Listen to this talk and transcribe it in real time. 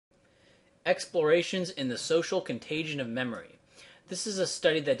Explorations in the Social Contagion of Memory. This is a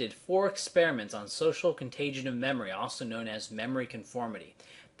study that did 4 experiments on social contagion of memory, also known as memory conformity.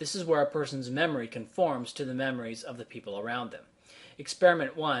 This is where a person's memory conforms to the memories of the people around them.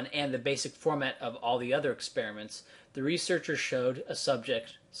 Experiment 1, and the basic format of all the other experiments, the researchers showed a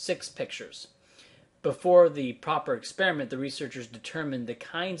subject 6 pictures. Before the proper experiment, the researchers determined the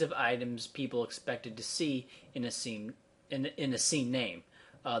kinds of items people expected to see in a scene name.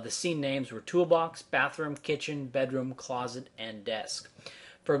 The scene names were toolbox, bathroom, kitchen, bedroom, closet, and desk.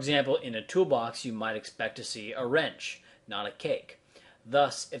 For example, in a toolbox you might expect to see a wrench, not a cake.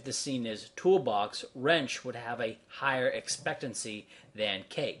 Thus, if the scene is toolbox, wrench would have a higher expectancy than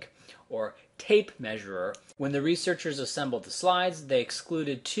cake. Or tape measurer. When the researchers assembled the slides, they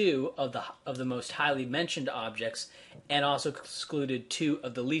excluded 2 of the most highly mentioned objects and also excluded 2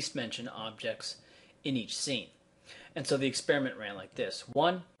 of the least mentioned objects in each scene. And so the experiment ran like this.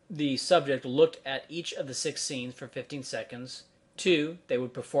 1, the subject looked at each of the 6 scenes for 15 seconds. 2, they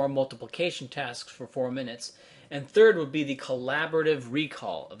would perform multiplication tasks for 4 minutes. And 3rd would be the collaborative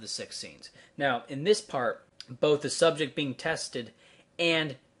recall of the 6 scenes. Now, in this part, both the subject being tested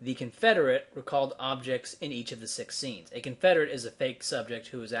and the confederate recalled objects in each of the 6 scenes. A confederate is a fake subject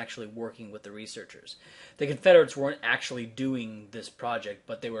who is actually working with the researchers. The confederates weren't actually doing this project,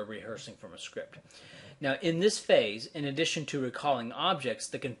 but they were rehearsing from a script. Now, in this phase, in addition to recalling objects,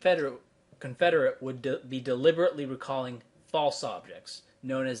 the confederate would be deliberately recalling false objects,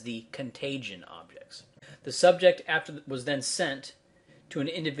 known as the contagion objects. The subject was then sent to an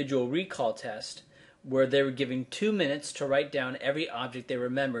individual recall test where they were given 2 minutes to write down every object they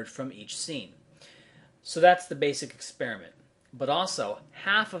remembered from each scene. So that's the basic experiment. But also,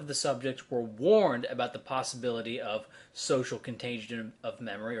 half of the subjects were warned about the possibility of social contagion of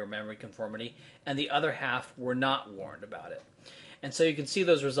memory or memory conformity, and the other half were not warned about it. And so you can see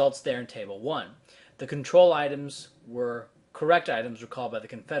those results there in Table 1. The control items were correct items recalled by the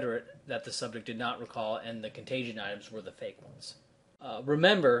confederate that the subject did not recall, and the contagion items were the fake ones.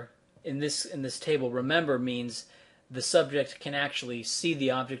 Remember, in this table, remember means the subject can actually see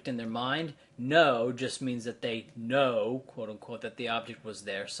the object in their mind. Know just means that they know, quote unquote, that the object was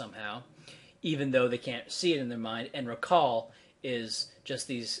there somehow, even though they can't see it in their mind. And recall is just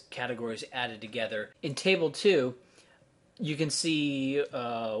these categories added together. In Table 2, you can see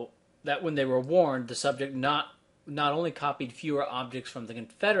that when they were warned, the subject not only copied fewer objects from the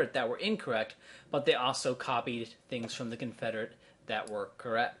confederate that were incorrect, but they also copied things from the confederate that were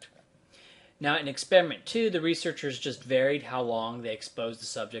correct. Now, in Experiment 2, the researchers just varied how long they exposed the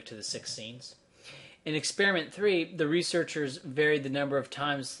subject to the 6 scenes. In Experiment 3, the researchers varied the number of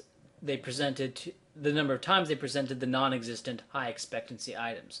times they presented the non-existent high expectancy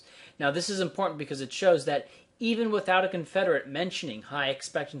items. Now, this is important because it shows that even without a confederate mentioning high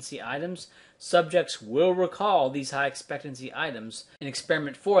expectancy items, subjects will recall these high expectancy items. In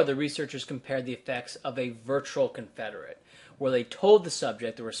Experiment 4, the researchers compared the effects of a virtual confederate, where they told the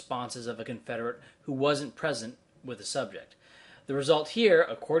subject the responses of a confederate who wasn't present with the subject. The result here,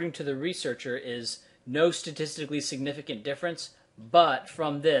 according to the researcher, is no statistically significant difference, but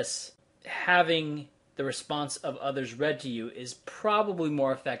from this, having the response of others read to you is probably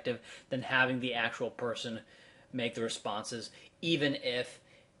more effective than having the actual person make the responses, even if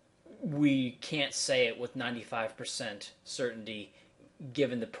we can't say it with 95% certainty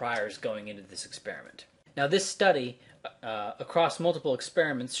given the priors going into this experiment. Now, this study across multiple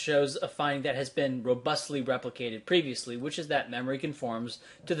experiments shows a finding that has been robustly replicated previously, which is that memory conforms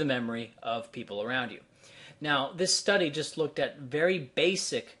to the memory of people around you. Now, this study just looked at very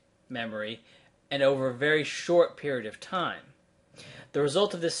basic memory and over a very short period of time. The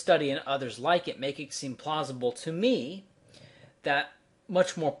result of this study and others like it make it seem plausible to me that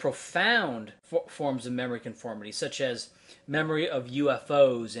much more profound forms of memory conformity, such as memory of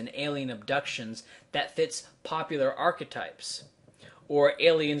UFOs and alien abductions that fits popular archetypes, or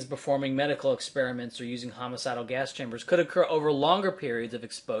aliens performing medical experiments or using homicidal gas chambers, could occur over longer periods of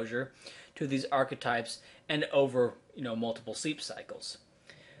exposure to these archetypes and over multiple sleep cycles.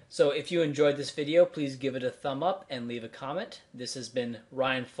 So if you enjoyed this video, please give it a thumb up and leave a comment. This has been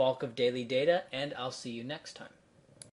Ryan Falk of Daily Data, and I'll see you next time.